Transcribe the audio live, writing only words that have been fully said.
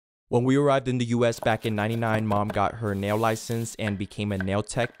When we arrived in the US back in '99, mom got her nail license and became a nail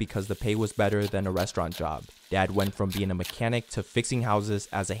tech because the pay was better than a restaurant job. Dad went from being a mechanic to fixing houses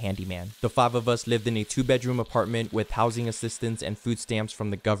as a handyman. The 5 of us lived in a 2-bedroom apartment with housing assistance and food stamps from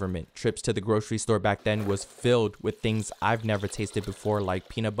the government. Trips to the grocery store back then was filled with things I've never tasted before, like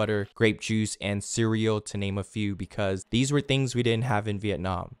peanut butter, grape juice, and cereal, to name a few, because these were things we didn't have in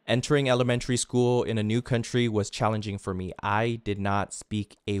Vietnam. Entering elementary school in a new country was challenging for me. I did not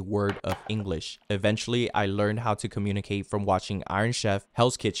speak a word of English. Eventually, I learned how to communicate from watching Iron Chef,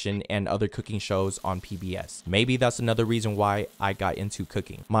 Hell's Kitchen, and other cooking shows on PBS. Maybe that's another reason why I got into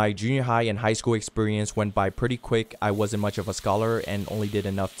cooking. My junior high and high school experience went by pretty quick. I wasn't much of a scholar and only did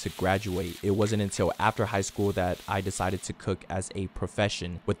enough to graduate. It wasn't until after high school that I decided to cook as a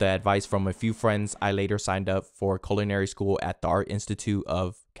profession. With the advice from a few friends, I later signed up for culinary school at the Art Institute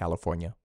of California.